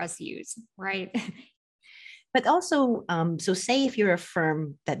may hear us use, right? But also, so say if you're a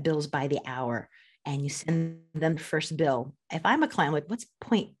firm that bills by the hour, and you send them the first bill. If I'm a client, I'm like, what's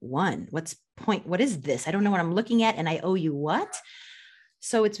point one? What is this? I don't know what I'm looking at and I owe you what?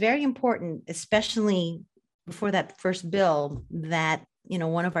 So it's very important, especially before that first bill, that,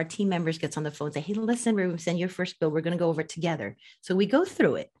 one of our team members gets on the phone and say, hey, listen, we're going to send your first bill. We're going to go over it together. So we go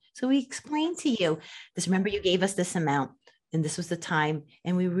through it. So we explain to you this, remember you gave us this amount. And this was the time.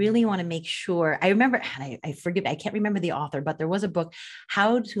 And we really want to make sure, I remember, I forget, I can't remember the author, but there was a book,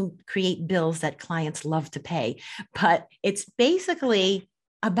 How to Create Bills That Clients Love to Pay. But it's basically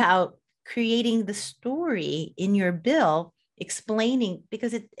about creating the story in your bill, explaining,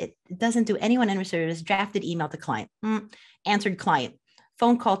 because it doesn't do anyone in service, drafted email to client, answered client,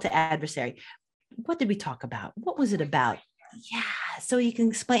 phone call to adversary. What did we talk about? What was it about? Yeah. So you can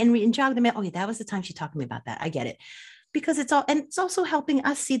explain and jog them in. Oh, yeah, that was the time she talked to me about that. I get it. Because it's also helping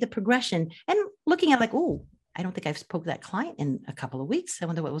us see the progression and looking at like, oh, I don't think I've spoke to that client in a couple of weeks. I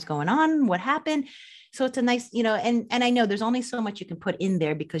wonder what was going on, what happened. So it's a nice, and I know there's only so much you can put in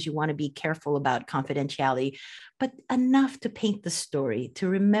there because you want to be careful about confidentiality, but enough to paint the story, to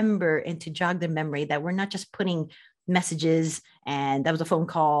remember and to jog the memory that we're not just putting messages and that was a phone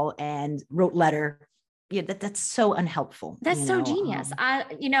call and wrote letter. Yeah, that's so unhelpful. That's so genius.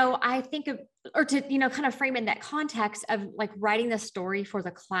 I think of, or to, kind of frame in that context of like writing the story for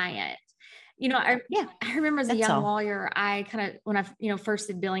the client. I remember as a young lawyer, I kind of, when I, first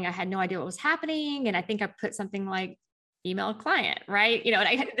did billing, I had no idea what was happening. And I think I put something like email a client, right?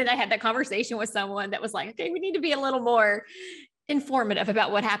 And then I had that conversation with someone that was like, okay, we need to be a little more informative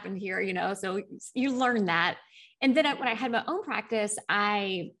about what happened here, so you learn that. And then when I had my own practice,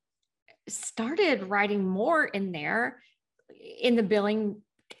 I started writing more in there in the billing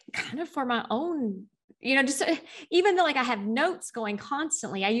kind of for my own, just even though like I have notes going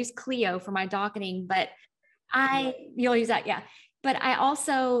constantly, I use Clio for my docketing, but you'll use that. Yeah. But I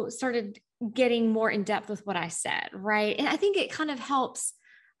also started getting more in depth with what I said. Right. And I think it kind of helps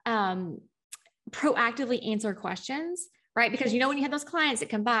proactively answer questions, right? Because, when you have those clients that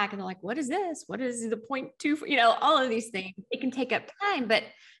come back and they're like, what is this? What is the point two, all of these things, it can take up time, but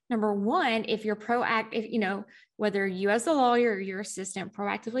number one, if you're proactive, whether you as a lawyer or your assistant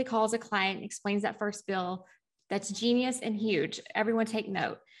proactively calls a client and explains that first bill, that's genius and huge. Everyone take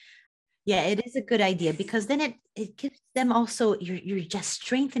note. Yeah, it is a good idea because then it gives them also, you're just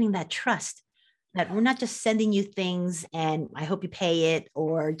strengthening that trust that we're not just sending you things and I hope you pay it,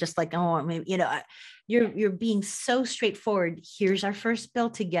 or just like, oh, you're being so straightforward. Here's our first bill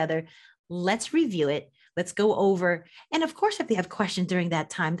together. Let's review it. let's go over. And of course, if they have questions during that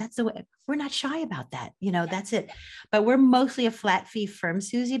time, that's the way. We're not shy about that. That's it. But we're mostly a flat fee firm,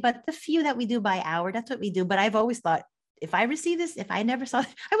 Susie, but the few that we do by hour, that's what we do. But I've always thought, if I receive this, if I never saw it,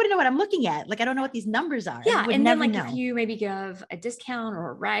 I wouldn't know what I'm looking at. Like, I don't know what these numbers are. Yeah. And then like, know. if you maybe give a discount or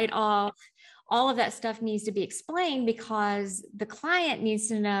a write-off, all of that stuff needs to be explained, because the client needs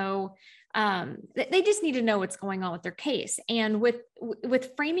to know, they just need to know what's going on with their case. And with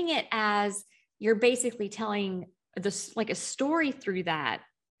framing it as you're basically telling this, like a story through that,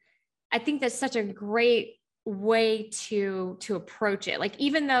 I think that's such a great way to approach it. Like,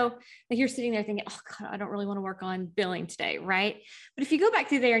 even though like you're sitting there thinking, oh God, I don't really want to work on billing today. Right. But if you go back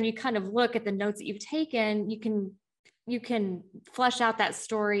through there and you kind of look at the notes that you've taken, you can flesh out that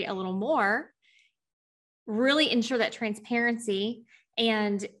story a little more, really ensure that transparency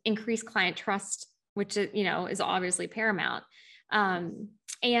and increase client trust, which is obviously paramount. And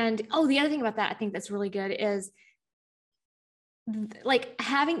the other thing about that, I think that's really good is like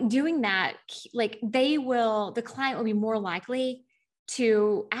doing that, like the client will be more likely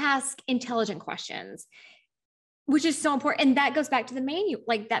to ask intelligent questions, which is so important. And that goes back to the manual,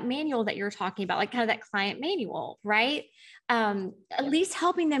 like that manual that you're talking about, like kind of that client manual, right? At least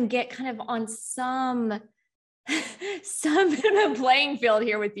helping them get kind of on some bit of a playing field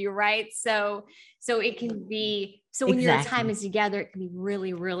here with you, right? So it can be, when your time is together, it can be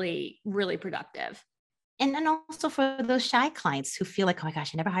really, really, really productive. And then also for those shy clients who feel like, oh my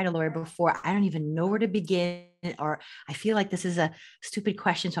gosh, I never hired a lawyer before. I don't even know where to begin, or I feel like this is a stupid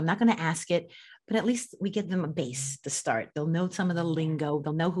question, so I'm not going to ask it. But at least we give them a base to start. They'll know some of the lingo.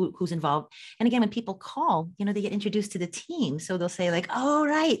 They'll know who's involved. And again, when people call, they get introduced to the team. So they'll say like, oh,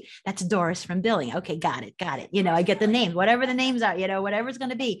 right, that's Doris from billing. Okay, got it. I get the names, whatever the names are, whatever it's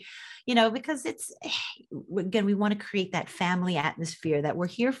going to be, because it's, again, we want to create that family atmosphere that we're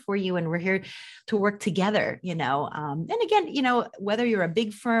here for you and we're here to work together, and again, whether you're a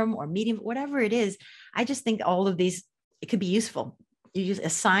big firm or medium, whatever it is, I just think all of these, it could be useful. You just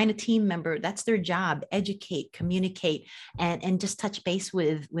assign a team member, that's their job, educate, communicate, and just touch base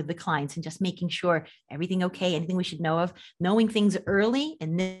with the clients and just making sure everything okay, anything we should know of. Knowing things early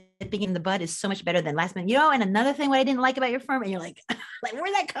and nipping in the bud is so much better than last minute. And another thing, what I didn't like about your firm, and you're like,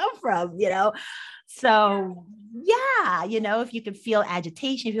 where'd that come from? So yeah, if you can feel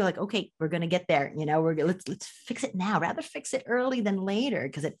agitation, if you're like, okay, we're going to get there, let's fix it now, rather fix it early than later,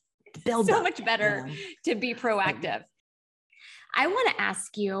 because it builds so up, much better to be proactive. I want to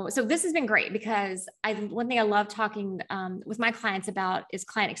ask you, so this has been great because one thing I love talking with my clients about is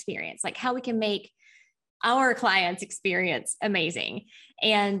client experience, like how we can make our clients' experience amazing.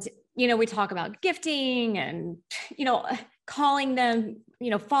 And, we talk about gifting and, calling them,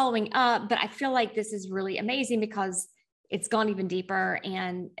 following up, but I feel like this is really amazing because it's gone even deeper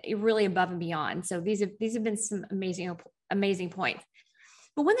and really above and beyond. So these have been some amazing points.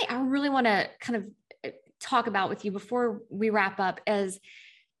 But one thing I really want to kind of talk about with you before we wrap up is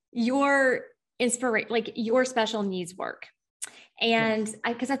your your special needs work. And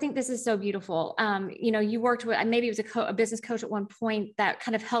because I think this is so beautiful. You worked with, maybe it was a business coach at one point that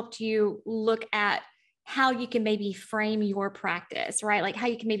kind of helped you look at how you can maybe frame your practice, right? Like how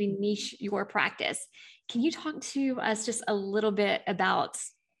you can maybe niche your practice. Can you talk to us just a little bit about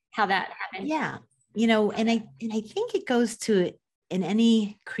how that happened? Yeah. And I think it goes to, in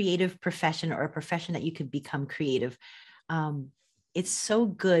any creative profession or a profession that you could become creative, it's so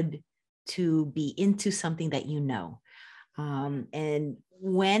good to be into something that and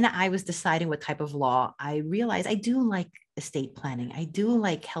when I was deciding what type of law, I realized I do like estate planning. I do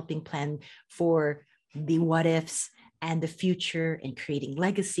like helping plan for the what ifs and the future and creating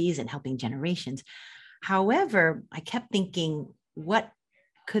legacies and helping generations. However, I kept thinking, what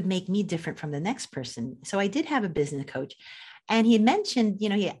could make me different from the next person? So I did have a business coach. And he mentioned,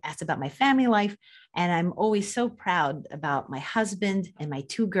 he asked about my family life. And I'm always so proud about my husband and my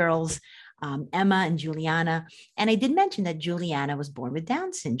two girls, Emma and Juliana. And I did mention that Juliana was born with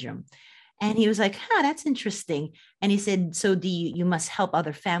Down syndrome. And he was like, that's interesting. And he said, so you must help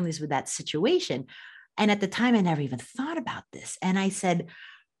other families with that situation. And at the time, I never even thought about this. And I said,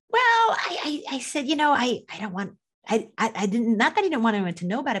 well, I said, I don't want, I didn't, not that I didn't want anyone to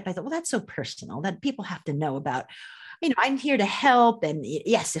know about it, but I thought, well, that's so personal that people have to know about. I'm here to help. And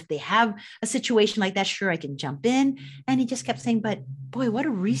yes, if they have a situation like that, sure, I can jump in. And he just kept saying, but boy, what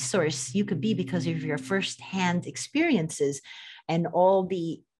a resource you could be because of your firsthand experiences and all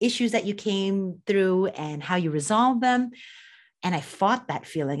the issues that you came through and how you resolved them. And I fought that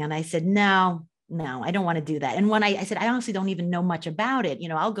feeling. And I said, no, I don't want to do that. And when I said, I honestly don't even know much about it.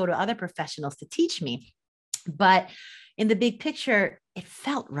 I'll go to other professionals to teach me. But in the big picture, it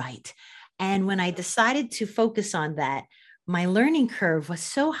felt right. And when I decided to focus on that, my learning curve was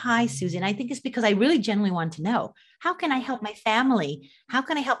so high, Susie. And I think it's because I really genuinely want to know, how can I help my family? How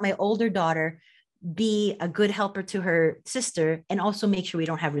can I help my older daughter be a good helper to her sister and also make sure we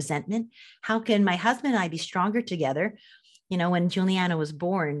don't have resentment? How can my husband and I be stronger together? You know, when Juliana was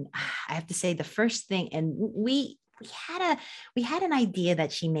born, I have to say the first thing, and we had an idea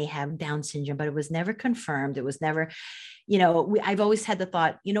that she may have Down syndrome, but it was never confirmed. It was never, I've always had the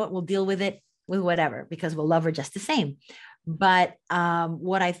thought, you know what, we'll deal with it with whatever, because we'll love her just the same. But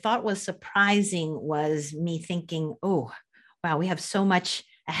what I thought was surprising was me thinking, oh, wow, we have so much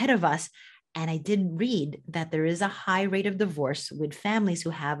ahead of us. And I did read that there is a high rate of divorce with families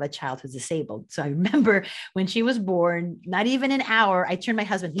who have a child who's disabled. So I remember when she was born, not even an hour, I turned to my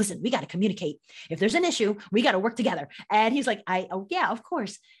husband, listen, we got to communicate. If there's an issue, we got to work together. And he's like, oh yeah, of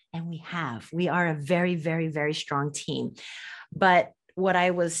course. And we are a very, very, very strong team. But what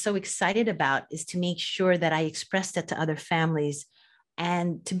I was so excited about is to make sure that I expressed that to other families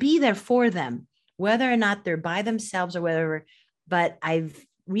and to be there for them, whether or not they're by themselves or whatever. But I've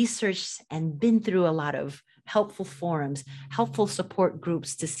researched and been through a lot of helpful forums, helpful support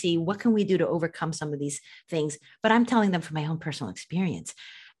groups to see what can we do to overcome some of these things. But I'm telling them from my own personal experience.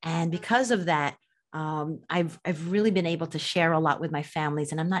 And because of that, I've really been able to share a lot with my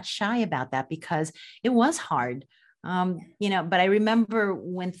families, and I'm not shy about that because it was hard. But I remember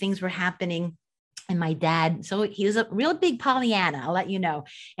when things were happening. And my dad, so he was a real big Pollyanna, I'll let you know.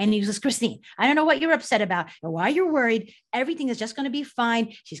 And he says, Christine, I don't know what you're upset about and why you're worried. Everything is just going to be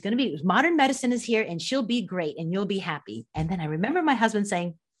fine. She's going to be, modern medicine is here and she'll be great and you'll be happy. And then I remember my husband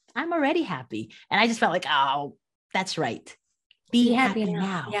saying, I'm already happy. And I just felt like, oh, that's right. Be happy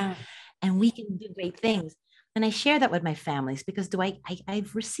now. Yeah. And we can do great things. And I share that with my families because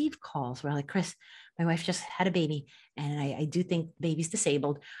I've received calls where like, Chris, my wife just had a baby and I do think baby's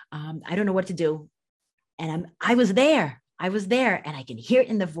disabled. I don't know what to do. And I was there and I can hear it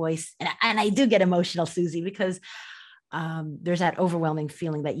in the voice. And I do get emotional, Susie, because there's that overwhelming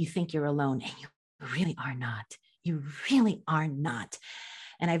feeling that you think you're alone and you really are not. You really are not.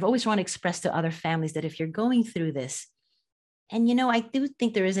 And I've always want to express to other families that if you're going through this, and, I do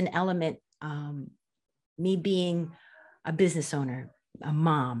think there is an element, me being a business owner, a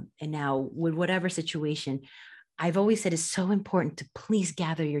mom, and now with whatever situation, I've always said it's so important to please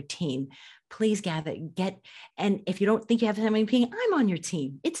gather your team. Please and if you don't think you have somebody being, I'm on your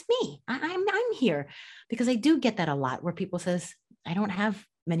team. It's me. I'm here because I do get that a lot where people says, I don't have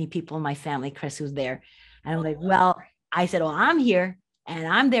many people in my family, Chris, who's there. And I'm like, well, I said, well, I'm here and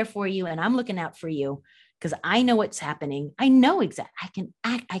I'm there for you. And I'm looking out for you because I know what's happening. I know exactly.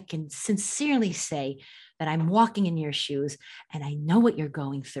 I can sincerely say that I'm walking in your shoes and I know what you're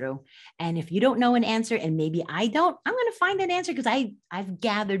going through. And if you don't know an answer, and maybe I don't, I'm going to find an answer because I've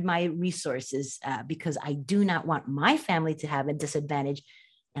gathered my resources because I do not want my family to have a disadvantage.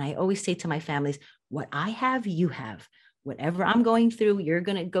 And I always say to my families, what I have, you have. Whatever I'm going through, you're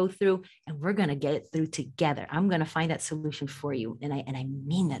going to go through, and we're going to get it through together. I'm going to find that solution for you. And I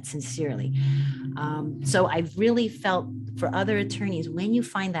mean that sincerely. So I've really felt for other attorneys, when you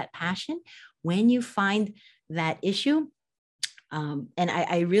find that passion, when you find that issue, and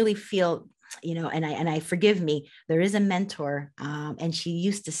I really feel, and I forgive me, there is a mentor, and she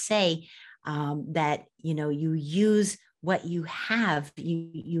used to say that, you use what you have,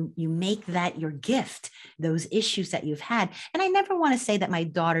 you make that your gift, those issues that you've had. And I never want to say that my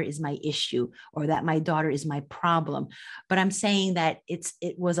daughter is my issue or that my daughter is my problem, but I'm saying that it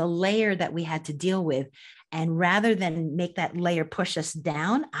was a layer that we had to deal with. And rather than make that layer push us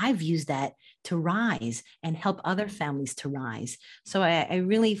down, I've used that to rise and help other families to rise. So I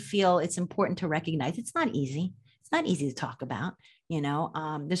really feel it's important to recognize it's not easy. It's not easy to talk about,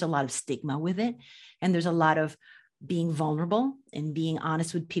 there's a lot of stigma with it. And there's a lot of being vulnerable and being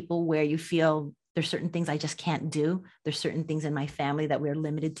honest with people where you feel there's certain things I just can't do. There's certain things in my family that we're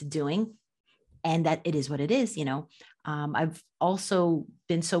limited to doing, and that it is what it is. I've also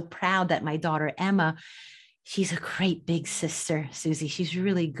been so proud that my daughter, Emma, she's a great big sister, Susie. She's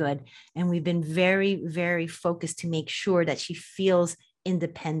really good. And we've been very, very focused to make sure that she feels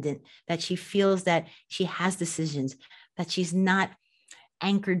independent, that she feels that she has decisions, that she's not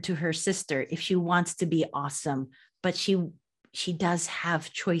anchored to her sister if she wants to be awesome, but she does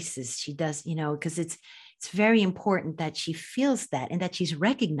have choices. She does, because it's very important that she feels that and that she's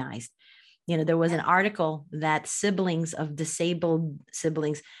recognized. There was an article that siblings of disabled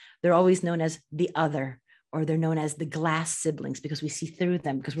siblings, they're always known as the other, or they're known as the glass siblings because we see through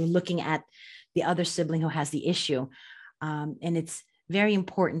them because we're looking at the other sibling who has the issue. And it's very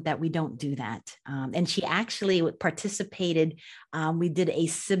important that we don't do that. And she actually participated. We did a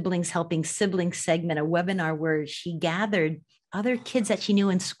helping siblings segment, a webinar where she gathered other kids that she knew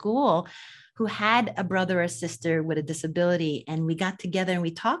in school who had a brother or sister with a disability. And we got together and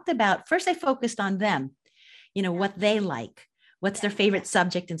we talked about, first I focused on them, what they like, what's their favorite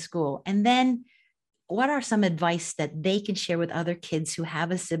subject in school. And then what are some advice that they can share with other kids who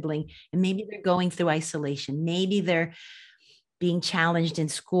have a sibling and maybe they're going through isolation, maybe they're being challenged in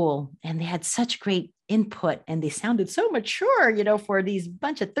school, and they had such great input and they sounded so mature, for these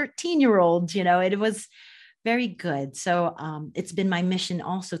bunch of 13-year-olds, it was very good. So it's been my mission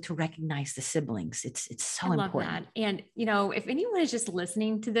also to recognize the siblings. It's so important. I love that. And, if anyone is just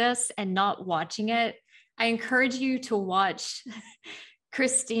listening to this and not watching it, I encourage you to watch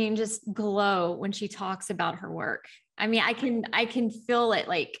Christine just glow when she talks about her work. I mean, I can feel it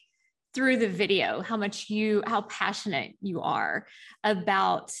like through the video, how passionate you are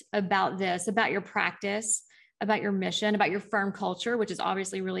about this, about your practice, about your mission, about your firm culture, which is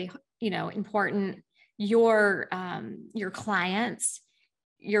obviously really, important, your clients,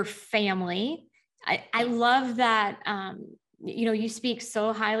 your family. I love that, you speak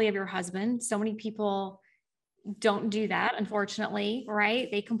so highly of your husband. So many people don't do that, unfortunately, right?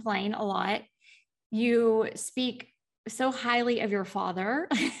 They complain a lot. You speak so highly of your father,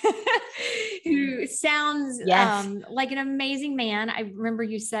 who sounds like an amazing man. I remember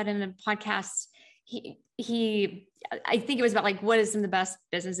you said in a podcast, I think it was about like, what is some of the best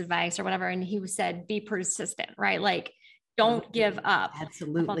business advice or whatever. And he said, be persistent, right? Like, don't give up.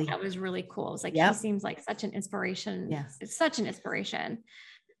 Absolutely. That was really cool. It's like, he seems like such an inspiration. Yes. It's such an inspiration.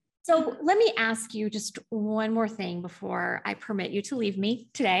 So let me ask you just one more thing before I permit you to leave me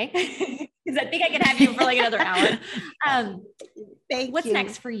today, because I think I can have you for like another hour. What's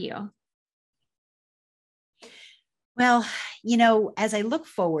next for you? Well, as I look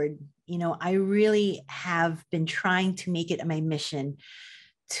forward, I really have been trying to make it my mission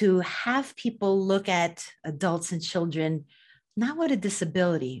to have people look at adults and children, not with a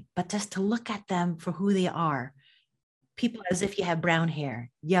disability, but just to look at them for who they are. People as if you have brown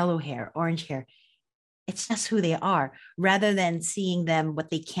hair, yellow hair, orange hair. It's just who they are, rather than seeing them what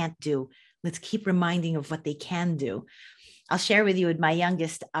they can't do. Let's keep reminding of what they can do. I'll share with you with my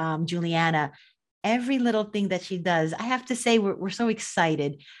youngest, Juliana, every little thing that she does. I have to say, we're so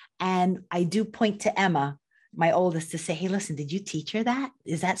excited. And I do point to Emma, my oldest, to say, hey, listen, did you teach her that?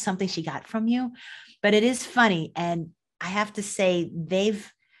 Is that something she got from you? But it is funny. And I have to say,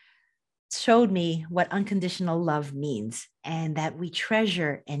 they've showed me what unconditional love means, and that we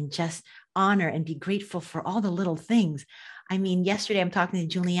treasure and just honor and be grateful for all the little things. I mean, yesterday I'm talking to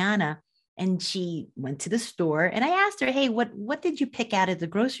Juliana and she went to the store and I asked her, hey, what did you pick out at the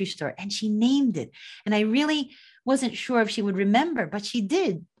grocery store? And she named it. And I really wasn't sure if she would remember, but she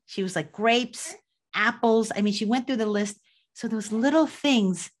did. She was like grapes, apples. I mean, she went through the list. So those little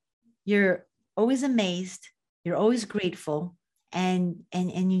things, you're always amazed. You're always grateful. And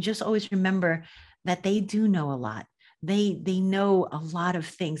you just always remember that they do know a lot. They know a lot of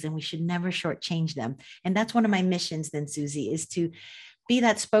things, and we should never shortchange them. And that's one of my missions then, Susie, is to be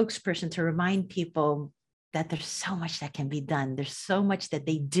that spokesperson to remind people that there's so much that can be done. There's so much that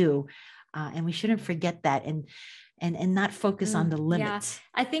they do. And we shouldn't forget that and not focus on the limits. Yeah.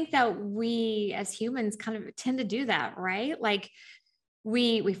 I think that we as humans kind of tend to do that, right? Like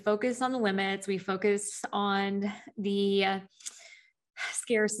we focus on the limits, we focus on the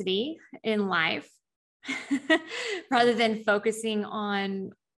scarcity in life rather than focusing on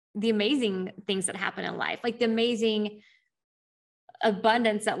the amazing things that happen in life, like the amazing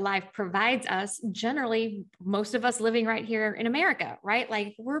abundance that life provides us. Generally, most of us living right here in America, right?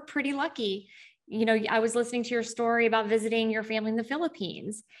 Like we're pretty lucky. I was listening to your story about visiting your family in the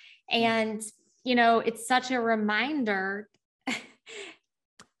Philippines, and, it's such a reminder.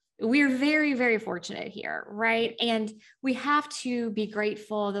 We're very, very fortunate here, right? And we have to be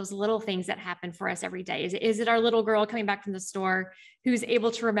grateful of those little things that happen for us every day. Is it our little girl coming back from the store who's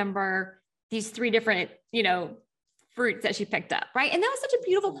able to remember these 3 different, fruits that she picked up, right? And that was such a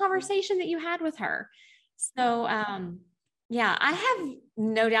beautiful conversation that you had with her. So, I have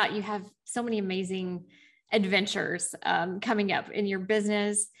no doubt you have so many amazing adventures coming up in your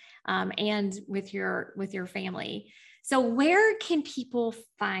business and with your family. So where can people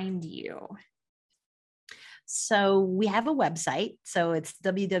find you? So we have a website. So it's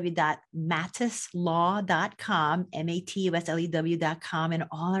www.matuslaw.com, MATUSLEW.com, and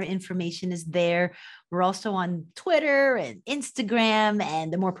all our information is there. We're also on Twitter and Instagram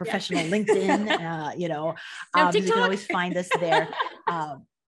and the more professional LinkedIn. No you TikTok? can always find us there.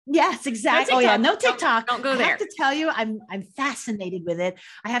 Yes, exactly. No Oh yeah, TikTok. no TikTok. Don't go I there. have to tell you, I'm fascinated with it.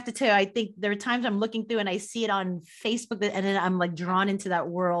 I have to tell you, I think there are times I'm looking through and I see it on Facebook and then I'm like drawn into that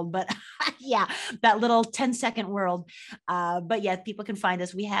world. But yeah, that little 10-second world. But yeah, people can find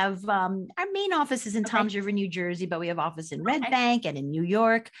us. We have our main office is in Toms River, New Jersey, but we have office in Red Bank and in New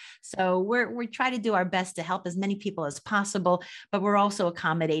York. So we try to do our best to help as many people as possible, but we're also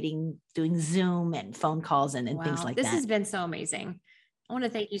accommodating doing Zoom and phone calls and things like that. This has been so amazing. I want to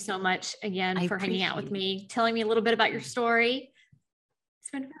thank you so much again for hanging out with it. me, telling me a little bit about your story. It's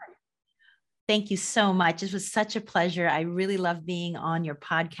been fun. Thank you so much. It was such a pleasure. I really love being on your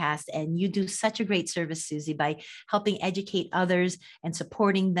podcast, and you do such a great service, Susie, by helping educate others and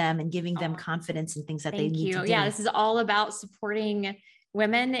supporting them and giving them confidence in things that they need to do. Yeah, this is all about supporting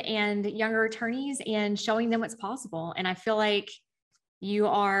women and younger attorneys and showing them what's possible. And I feel like you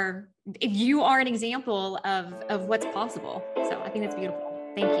are an example of what's possible. So I think that's beautiful.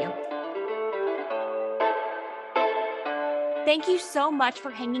 Thank you. Thank you so much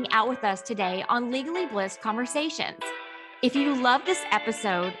for hanging out with us today on Legally Blissed Conversations. If you love this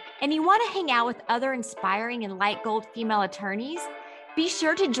episode and you want to hang out with other inspiring and light gold female attorneys, be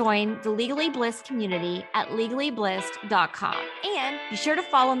sure to join the Legally Blissed community at legallyblissed.com. And be sure to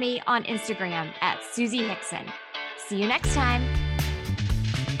follow me on Instagram at Susie Hickson. See you next time.